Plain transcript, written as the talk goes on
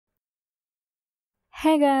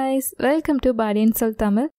Hey guys, welcome to Body&Soul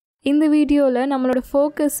Tamil. இந்த வீடியோவில் நம்மளோட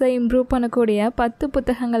ஃபோக்கஸை இம்ப்ரூவ் பண்ணக்கூடிய 10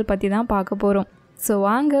 புத்தகங்கள் பற்றி தான் பார்க்க போகிறோம். ஸோ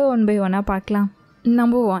வாங்க ஒன் பை ஒன்னாக பார்க்கலாம்.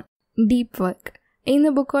 Number 1, deep work. இந்த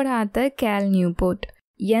புக்கோட ஆத்தர் கேல் நியூபோர்ட்.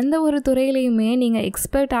 எந்த ஒரு துறையிலையுமே நீங்கள்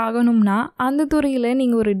எக்ஸ்பர்ட் ஆகணும்னா அந்த துறையில்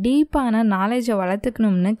நீங்கள் ஒரு டீப்பான நாலேஜை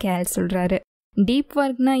வளர்த்துக்கணும்னு கேல் சொல்கிறாரு. டீப்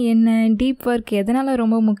ஒர்க்னா என்ன, டீப் ஒர்க் எதனால்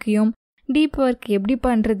ரொம்ப முக்கியம், டீப் ஒர்க் எப்படி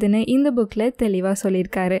பண்ணுறதுன்னு இந்த புக்கில் தெளிவாக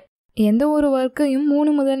சொல்லியிருக்காரு. எந்த ஒரு ஒர்க்கையும்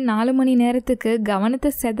 3 முதல் 4 மணி நேரத்துக்கு கவனத்தை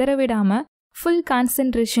செதற விடாமல் ஃபுல்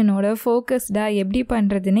கான்சென்ட்ரேஷனோட ஃபோக்கஸ்டாக எப்படி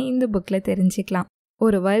பண்ணுறதுன்னு இந்த புக்கில் தெரிஞ்சுக்கலாம்.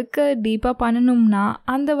 ஒரு ஒர்க்கை டீப்பாக பண்ணணும்னா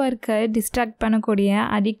அந்த ஒர்க்கை டிஸ்ட்ராக்ட் பண்ணக்கூடிய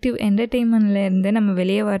அடிக்டிவ் என்டர்டெயின்மெண்ட்லேருந்து நம்ம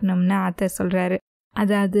வெளியே வரணும்னு ஆத்தர் சொல்கிறாரு.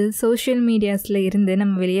 அதாவது சோஷியல் மீடியாஸில் இருந்து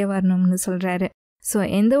நம்ம வெளியே வரணும்னு சொல்கிறாரு. ஸோ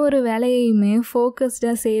எந்த ஒரு வேலையுமே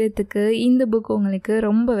ஃபோக்கஸ்டாக செய்கிறதுக்கு இந்த புக் உங்களுக்கு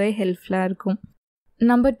ரொம்பவே ஹெல்ப்ஃபுல்லாக இருக்கும்.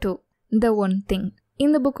 Number 2, the one thing.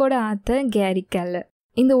 இந்த புக்கோட ஆத்தர் கேரி கெல்லர்.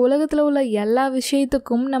 இந்த உலகத்தில் உள்ள எல்லா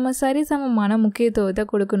விஷயத்துக்கும் நம்ம சரிசமமான முக்கியத்துவத்தை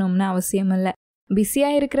கொடுக்கணும்னு அவசியம் இல்லை.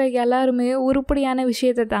 பிஸியாக இருக்கிற எல்லாருமே உருப்படியான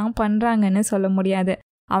விஷயத்தை தான் பண்ணுறாங்கன்னு சொல்ல முடியாது.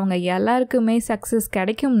 அவங்க எல்லாருக்குமே சக்ஸஸ்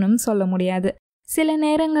கிடைக்கும்னு சொல்ல முடியாது. சில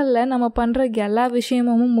நேரங்களில் நம்ம பண்ணுற எல்லா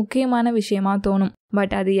விஷயமும் முக்கியமான விஷயமா தோணும்.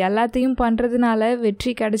 பட் அது எல்லாத்தையும் பண்ணுறதுனால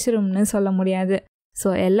வெற்றி கிடைச்சிரும்னு சொல்ல முடியாது. ஸோ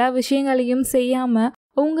எல்லா விஷயங்களையும் செய்யாமல்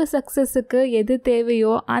உங்கள் சக்ஸஸுக்கு எது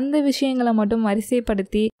தேவையோ அந்த விஷயங்களை மட்டும்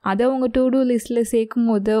வரிசைப்படுத்தி அதை உங்கள் டு டூ லிஸ்ட்டில் சேர்க்கும்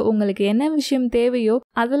போது உங்களுக்கு என்ன விஷயம் தேவையோ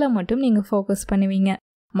அதில் மட்டும் நீங்கள் ஃபோக்கஸ் பண்ணுவீங்க.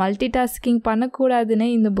 மல்டி டாஸ்கிங் பண்ணக்கூடாதுன்னு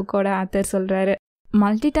இந்த புக்கோட ஆத்தர் சொல்கிறாரு.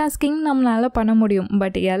 மல்டி டாஸ்கிங் நம்மளால் பண்ண முடியும்,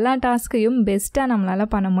 பட் எல்லா டாஸ்கையும் பெஸ்ட்டாக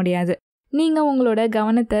நம்மளால் பண்ண முடியாது. நீங்கள் உங்களோட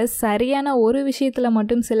கவனத்தை சரியான ஒரு விஷயத்தில்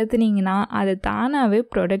மட்டும் செலுத்துனீங்கன்னா அது தானாகவே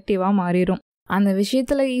ப்ரொடக்டிவாக மாறிடும். அந்த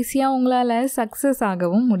விஷயத்தில் ஈஸியாக உங்களால் சக்ஸஸ்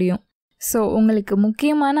ஆகவும் முடியும். ஸோ உங்களுக்கு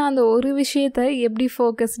முக்கியமான அந்த ஒரு விஷயத்தை எப்படி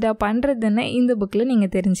ஃபோக்கஸ்டாக பண்ணுறதுன்னு இந்த புக்கில்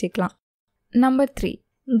நீங்கள் தெரிஞ்சுக்கலாம். Number 3,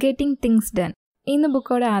 getting things ton. இந்த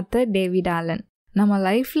புக்கோட ஆத்தர் டேவிட் ஆலன். நம்ம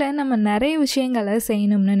லைஃப்பில் நம்ம நிறைய விஷயங்களை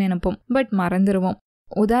செய்யணும்னு நினைப்போம், பட் மறந்துடுவோம்.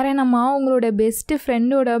 உதாரணமாக உங்களோட பெஸ்ட்டு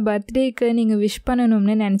ஃப்ரெண்டோட பர்த்டேக்கு நீங்கள் விஷ்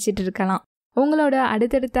பண்ணணும்னு நினச்சிட்டு இருக்கலாம். உங்களோட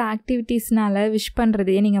அடுத்தடுத்த ஆக்டிவிட்டீஸ்னால் விஷ்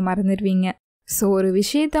பண்ணுறதையே நீங்கள் மறந்துடுவீங்க. ஸோ ஒரு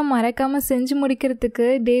விஷயத்தை மறக்காமல் செஞ்சு முடிக்கிறதுக்கு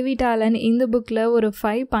டேவிட் ஆலன் இந்த புக்கில் ஒரு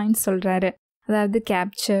 5 பாயிண்ட்ஸ் சொல்கிறாரு. அதாவது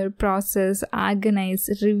capture, process, organise,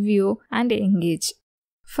 review and engage.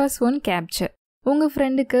 First one, capture. உங்கள்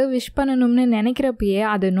ஃப்ரெண்டுக்கு விஷ் பண்ணணும்னு நினைக்கிறப்பயே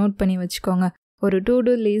அதை நோட் பண்ணி வச்சுக்கோங்க. ஒரு டு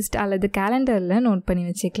டூ லிஸ்ட் அல்லது கேலண்டரில் நோட் பண்ணி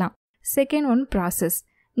வச்சுக்கலாம். Second one, process.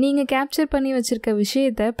 நீங்கள் கேப்சர் பண்ணி வச்சுருக்க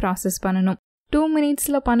விஷயத்தை ப்ராசஸ் பண்ணணும். 2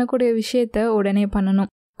 மினிட்ஸில் பண்ணக்கூடிய விஷயத்த உடனே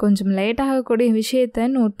பண்ணணும். கொஞ்சம் லேட் ஆகக்கூடிய விஷயத்த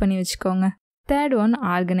நோட் பண்ணி வச்சுக்கோங்க. Third one,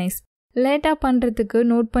 organise. லேட்டாக பண்ணுறதுக்கு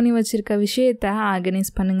நோட் பண்ணி வச்சுருக்க விஷயத்த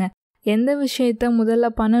ஆர்கனைஸ் பண்ணுங்கள். எந்த விஷயத்த முதல்ல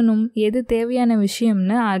பண்ணணும், எது தேவையான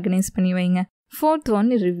விஷயம்னு ஆர்கனைஸ் பண்ணி வைங்க. Fourth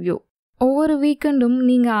one, review. ஒவ்வொரு வீக்கெண்டும்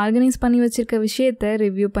நீங்கள் ஆர்கனைஸ் பண்ணி வச்சுருக்க விஷயத்த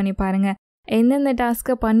ரிவ்யூ பண்ணி பாருங்கள். எந்தெந்த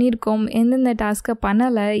டாஸ்க்கை பண்ணியிருக்கோம், எந்தெந்த டாஸ்க்கை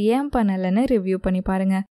பண்ணலை, ஏன் பண்ணலைன்னு ரிவ்யூ பண்ணி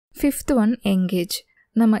பாருங்கள். Fifth one, engage.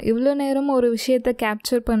 நம்ம இவ்வளோ நேரம் ஒரு விஷயத்தை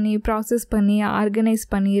கேப்சர் பண்ணி, ப்ராசஸ் பண்ணி,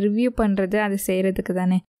 ஆர்கனைஸ் பண்ணி, ரிவ்யூ பண்ணுறது அதை செய்கிறதுக்கு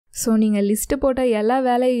தானே. ஸோ நீங்கள் லிஸ்ட்டு போட்ட எல்லா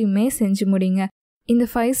வேலையுமே செஞ்சு முடிங்க. இந்த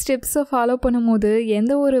 5 ஸ்டெப்ஸை ஃபாலோ பண்ணும்போது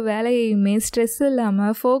எந்த ஒரு வேலையுமே ஸ்ட்ரெஸ்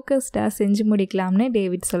இல்லாமல் ஃபோக்கஸ்டாக செஞ்சு முடிக்கலாம்னு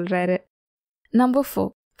டேவிட் சொல்கிறாரு. Number 4,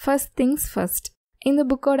 first things first. இந்த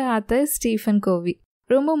புக்கோட ஆத்தர் ஸ்டீஃபன் கோவி.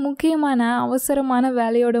 ரொம்ப முக்கியமான அவசரமான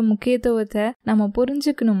வேலையோட முக்கியத்துவத்தை நம்ம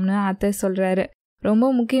புரிஞ்சுக்கணும்னு ஆத்தர் சொல்கிறாரு. ரொம்ப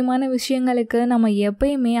முக்கியமான விஷயங்களுக்கு நம்ம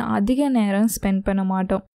எப்பயுமே அதிக நேரம் ஸ்பெண்ட் பண்ண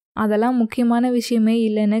மாட்டோம். அதெல்லாம் முக்கியமான விஷயமே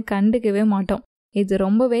இல்லைன்னு கண்டுக்கவே மாட்டோம். இது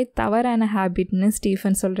ரொம்பவே தவறான ஹேபிட்னு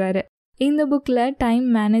ஸ்டீஃபன் சொல்கிறாரு. இந்த புக்கில் டைம்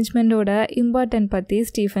மேனேஜ்மெண்ட்டோட இம்பார்ட்டன்ட் பற்றி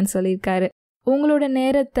ஸ்டீஃபன் சொல்லியிருக்காரு. உங்களோட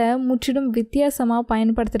நேரத்தை முற்றிலும் வித்தியாசமாக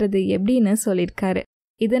பயன்படுத்துறது எப்படின்னு சொல்லியிருக்காரு.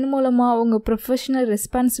 இதன் மூலமாக உங்கள் ப்ரொஃபஷனல்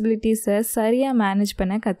ரெஸ்பான்சிபிலிட்டிஸை சரியாக மேனேஜ்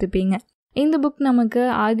பண்ண கற்றுப்பீங்க. இந்த புக் நமக்கு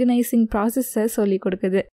ஆர்கனைசிங் ப்ராசஸை சொல்லி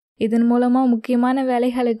கொடுக்குது. இதன் மூலமாக முக்கியமான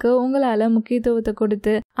வேலைகளுக்கு உங்களால் முக்கியத்துவத்தை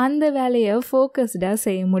கொடுத்து அந்த வேலையை ஃபோக்கஸ்டாக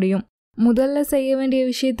செய்ய முடியும். முதல்ல செய்ய வேண்டிய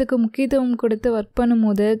விஷயத்துக்கு முக்கியத்துவம் கொடுத்து ஒர்க்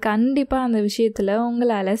பண்ணும்போது கண்டிப்பாக அந்த விஷயத்தில்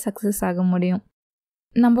உங்களால் சக்ஸஸ் ஆக முடியும்.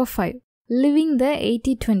 நம்பர் 5, லிவிங் த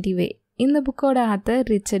 80-20 வே. இந்த புக்கோட ஆத்தர்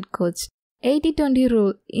ரிச்சர்ட் கோச். 80-20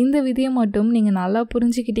 ரூல். இந்த விதியை மட்டும் நீங்கள் நல்லா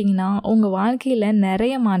புரிஞ்சுக்கிட்டிங்கன்னா உங்கள் வாழ்க்கையில்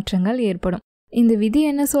நிறைய மாற்றங்கள் ஏற்படும். இந்த விதி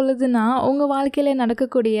என்ன சொல்லுதுன்னா, உங்கள் வாழ்க்கையில்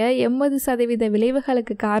நடக்கக்கூடிய 80%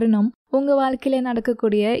 விளைவுகளுக்கு காரணம் உங்கள் வாழ்க்கையில்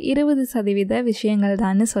நடக்கக்கூடிய 20% விஷயங்கள்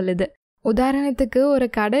தான்னு சொல்லுது. உதாரணத்துக்கு ஒரு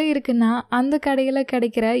கடை இருக்குன்னா அந்த கடையில்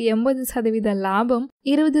கிடைக்கிற 80% லாபம்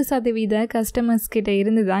 20% கஸ்டமர்ஸ் கிட்ட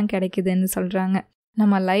இருந்து தான் கிடைக்குதுன்னு சொல்கிறாங்க.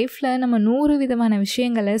 நம்ம லைஃப்பில் நம்ம 100 விதமான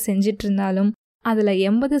விஷயங்களை செஞ்சிட்டு இருந்தாலும் அதில்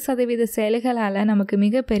 80% செயல்களால் நமக்கு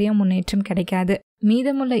மிகப்பெரிய முன்னேற்றம் கிடைக்காது.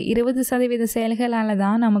 மீதமுள்ள 20% செயல்களால்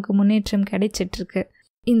தான் நமக்கு முன்னேற்றம் கிடைச்சிட்ருக்கு.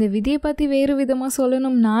 இந்த விதியை பற்றி வேறு விதமாக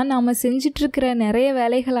சொல்லணும்னா, நாம் செஞ்சிட்ருக்கிற நிறைய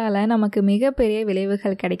வேலைகளால் நமக்கு மிகப்பெரிய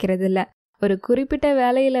விளைவுகள் கிடைக்கிறதில்ல. ஒரு குறிப்பிட்ட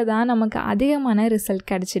வேலையில் தான் நமக்கு அதிகமான ரிசல்ட்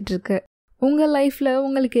கிடைச்சிட்ருக்கு. உங்கள் லைஃப்பில்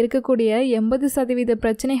உங்களுக்கு இருக்கக்கூடிய 80%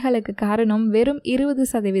 பிரச்சனைகளுக்கு காரணம் வெறும்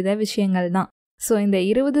 20% விஷயங்கள் தான். ஸோ இந்த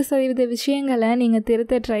 20% விஷயங்களை நீங்கள்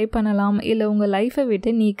திருத்த ட்ரை பண்ணலாம், இல்லை உங்கள் லைஃப்பை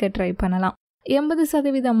விட்டு நீக்க ட்ரை பண்ணலாம்.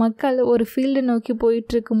 80% மக்கள் ஒரு ஃபீல்டை நோக்கி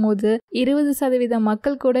போயிட்டுருக்கும் போது 20%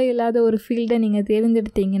 மக்கள் கூட இல்லாத ஒரு ஃபீல்டை நீங்கள்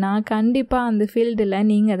தேர்ந்தெடுத்தீங்கன்னா கண்டிப்பாக அந்த ஃபீல்டில்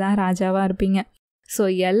நீங்கள் தான் ராஜாவாக இருப்பீங்க. ஸோ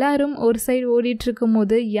எல்லாரும் ஒரு சைடு ஓடிட்டுருக்கும்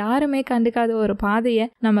போது யாருமே கண்டுக்காத ஒரு பாதையை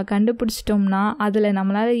நம்ம கண்டுபிடிச்சிட்டோம்னா அதில்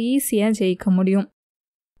நம்மளால் ஈஸியாக ஜெயிக்க முடியும்.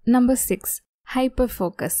 Number 6, hyper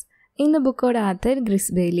focus. இந்த புக்கோட ஆத்தர் கிறிஸ்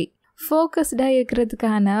பெய்லி. ஃபோக்கஸ்டாக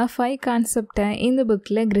இருக்கிறதுக்கான 5 கான்செப்டை இந்த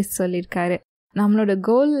புக்கில் கிறிஸ் சொல்லியிருக்காரு. நம்மளோட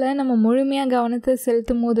கோலில் நம்ம முழுமையாக கவனத்தை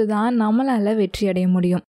செலுத்தும் போது தான் நம்மளால் வெற்றி அடைய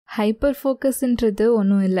முடியும். ஹைப்பர் ஃபோக்கஸ்ன்றது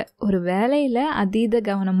ஒன்றும் இல்லை, ஒரு வேலையில் அதீத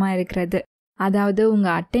கவனமாக இருக்கிறது. அதாவது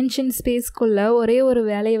உங்கள் அட்டென்ஷன் ஸ்பேஸ்க்குள்ளே ஒரே ஒரு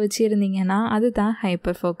வேலையை வச்சுருந்தீங்கன்னா அதுதான்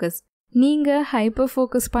ஹைப்பர் ஃபோக்கஸ். நீங்கள் ஹைப்பர்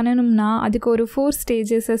ஃபோக்கஸ் பண்ணணும்னா அதுக்கு ஒரு 4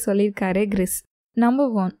 ஸ்டேஜஸை சொல்லியிருக்காரு Chris.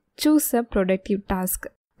 Number 1, choose a productive task.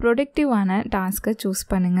 ப்ரொடக்டிவான டாஸ்க்கை சூஸ்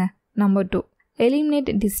பண்ணுங்கள். Number 2,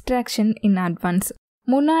 eliminate distraction in advance.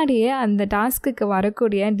 முன்னாடியே அந்த டாஸ்க்குக்கு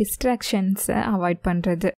வரக்கூடிய டிஸ்ட்ராக்ஷன்ஸை அவாய்ட்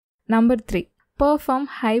பண்ணுறது. Number 3, perform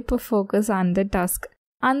hyper focus on the task.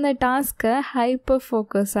 அந்த டாஸ்க்கை ஹைப்பர்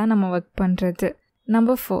ஃபோக்கஸாக நம்ம ஒர்க் பண்ணுறது.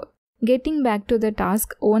 Number 4, getting back to the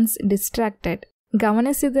task once distracted.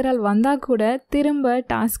 கவனசிதறல் வந்தால் கூட திரும்ப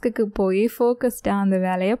டாஸ்க்குக்கு போய் ஃபோக்கஸ்டாக அந்த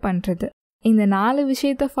வேலையை பண்ணுறது. இந்த 4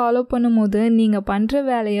 விஷயத்தை ஃபாலோ பண்ணும்போது நீங்கள் பண்ணுற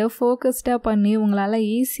வேலையை ஃபோக்கஸ்டாக பண்ணி உங்களால்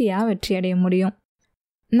ஈஸியாக வெற்றி அடைய முடியும்.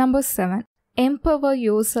 Number 7, empower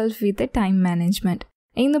your self with time management.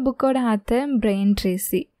 இந்த புக்கோட ஆத்தர் பிரையன்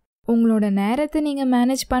ட்ரேசி. உங்களோட நேரத்தை நீங்கள்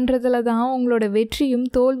மேனேஜ் பண்ணுறதுல தான் உங்களோட வெற்றியும்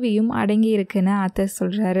தோல்வியும் அடங்கி இருக்குன்னு ஆத்தர்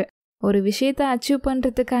சொல்கிறாரு. ஒரு விஷயத்தை அச்சீவ்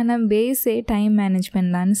பண்ணுறதுக்கான பேஸே டைம்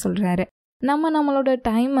மேனேஜ்மெண்ட் தான் சொல்கிறாரு. நம்மளோட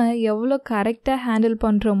டைமை எவ்வளோ கரெக்டாக ஹேண்டில்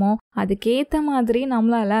பண்ணுறோமோ அதுக்கேற்ற மாதிரி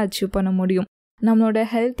நம்மளால் அச்சீவ் பண்ண முடியும். நம்மளோட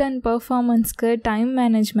ஹெல்த் அண்ட் பர்ஃபார்மன்ஸ்க்கு டைம்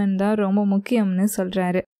மேனேஜ்மெண்ட் தான் ரொம்ப முக்கியம்னு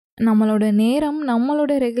சொல்கிறாரு. நம்மளோட நேரம்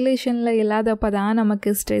நம்மளோட ரெகுலேஷனில் இல்லாதப்போ தான் நமக்கு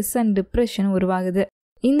ஸ்ட்ரெஸ் அண்ட் டிப்ரெஷன் உருவாகுது.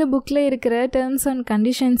 இந்த புக்கில் இருக்கிற டேர்ம்ஸ் அண்ட்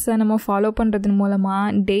கண்டிஷன்ஸை நம்ம ஃபாலோ பண்ணுறதன்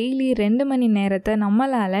மூலமாக டெய்லி 2 மணி நேரத்தை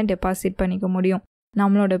நம்மளால் டெபாசிட் பண்ணிக்க முடியும்.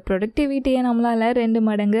 நம்மளோட ப்ரொடக்டிவிட்டியை நம்மளால் 2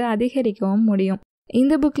 மடங்கு அதிகரிக்கவும் முடியும்.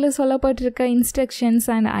 இந்த புக்கில் சொல்லப்பட்டிருக்க இன்ஸ்ட்ரக்ஷன்ஸ்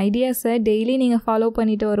அண்ட் ஐடியாஸை டெய்லி நீங்கள் ஃபாலோ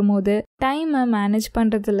பண்ணிட்டு வரும்போது டைமை மேனேஜ்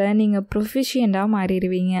பண்ணுறதுல நீங்கள் ப்ரொஃபிஷியண்டாக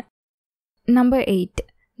மாறிடுவீங்க. நம்பர் 8,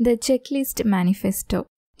 த செக்லிஸ்ட் மேனிஃபெஸ்டோ.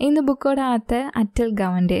 இந்த புக்கோட ஆத்தர் அட்டல்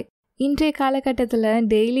கவண்டே. இன்றைய காலகட்டத்தில்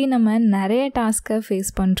டெய்லி நம்ம நிறைய டாஸ்க்கை ஃபேஸ்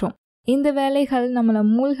பண்ணுறோம். இந்த வேலைகள் நம்மளை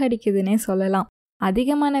மூழ்கடிக்குதுன்னே சொல்லலாம்.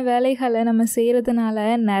 அதிகமான வேலைகளை நம்ம செய்கிறதுனால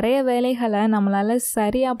நிறைய வேலைகளை நம்மளால்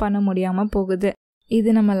சரியாக பண்ண முடியாமல் போகுது. இது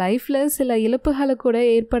நம்ம லைஃப்பில் சில இழப்புகளை கூட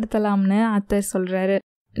ஏற்படுத்தலாம்னு ஆத்தர் சொல்கிறாரு.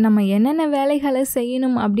 நம்ம என்னென்ன வேலைகளை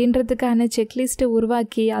செய்யணும் அப்படின்றதுக்கான செக்லிஸ்ட்டை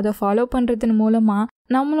உருவாக்கி அதை ஃபாலோ பண்ணுறதன் மூலமாக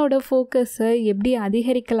நம்மளோட ஃபோக்கஸை எப்படி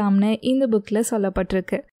அதிகரிக்கலாம்னு இந்த புக்கில்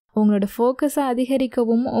சொல்லப்பட்டிருக்கு. உங்களோட ஃபோக்கஸை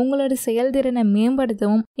அதிகரிக்கவும் உங்களோட செயல்திறனை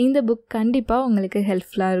மேம்படுத்தவும் இந்த புக் கண்டிப்பாக உங்களுக்கு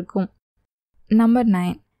ஹெல்ப்ஃபுல்லாக இருக்கும். நம்பர் 9,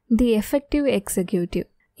 தி எஃபெக்டிவ் எக்ஸிக்யூட்டிவ்.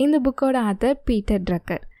 இந்த புக்கோட ஆத்தர் பீட்டர்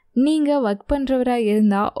ட்ரக்கர். நீங்கள் ஒர்க் பண்ணுறவராக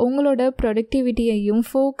இருந்தால் உங்களோட ப்ரொடக்டிவிட்டியையும்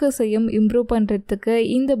ஃபோக்கஸையும் இம்ப்ரூவ் பண்ணுறதுக்கு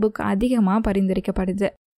இந்த புக் அதிகமாக பரிந்துரைக்கப்படுது.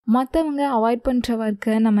 மற்றவங்க அவாய்ட் பண்ணுற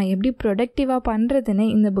ஒர்க்கை நம்ம எப்படி ப்ரொடக்டிவாக பண்ணுறதுன்னு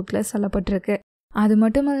இந்த புக்கில் சொல்லப்பட்டிருக்கு. அது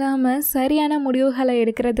மட்டும் இல்லாமல் சரியான முடிவுகளை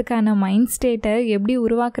எடுக்கிறதுக்கான மைண்ட் ஸ்டேட்டை எப்படி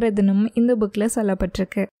உருவாக்குறதுன்னு இந்த புக்கில்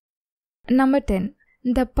சொல்லப்பட்டிருக்கு. Number 10,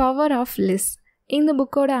 the power of Liz. இந்த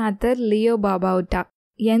புக்கோட ஆத்தர் லியோ பாபாவுட்டா.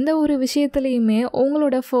 எந்த ஒரு விஷயத்துலையுமே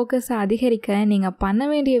உங்களோட ஃபோக்கஸை அதிகரிக்க நீங்கள் பண்ண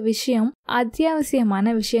வேண்டிய விஷயம்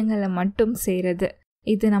அத்தியாவசியமான விஷயங்களை மட்டும் செய்கிறது.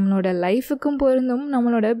 இது நம்மளோட லைஃபுக்கும் பொருந்தும்,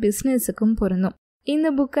 நம்மளோட பிஸ்னஸுக்கும் பொருந்தும். இந்த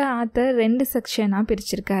புக்கை ஆத்தர் 2 செக்ஷனாக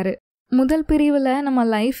பிரிச்சிருக்காரு. முதல் பிரிவில் நம்ம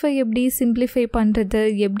லைஃப்பை எப்படி சிம்பிளிஃபை பண்ணுறது,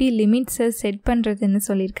 எப்படி லிமிட்ஸை செட் பண்ணுறதுன்னு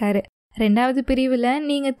சொல்லியிருக்காரு. 2வது பிரிவில்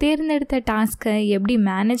நீங்கள் தேர்ந்தெடுத்த டாஸ்க்கை எப்படி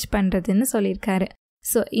மேனேஜ் பண்ணுறதுன்னு சொல்லியிருக்காரு.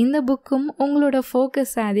 ஸோ இந்த புக்கும் உங்களோட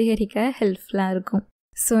ஃபோக்கஸை அதிகரிக்க ஹெல்ப்ஃபுல்லாக இருக்கும்.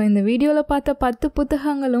 ஸோ இந்த வீடியோவில் பார்த்த 10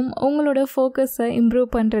 புத்தகங்களும் உங்களோட ஃபோக்கஸை இம்ப்ரூவ்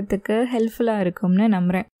பண்ணுறதுக்கு ஹெல்ப்ஃபுல்லாக இருக்கும்னு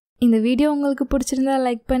நம்புகிறேன். இந்த வீடியோ உங்களுக்கு பிடிச்சிருந்தா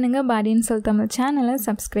லைக் பண்ணுங்கள், Body&Soul தமிழ் சேனலை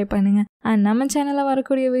சப்ஸ்கிரைப் பண்ணுங்கள். அண்ட் நம்ம சேனலில்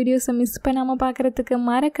வரக்கூடிய வீடியோஸை மிஸ் பண்ணாமல் பார்க்குறதுக்கு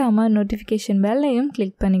மறக்காமல் நோட்டிஃபிகேஷன் பெல்லையும்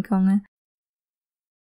கிளிக் பண்ணிக்கோங்க.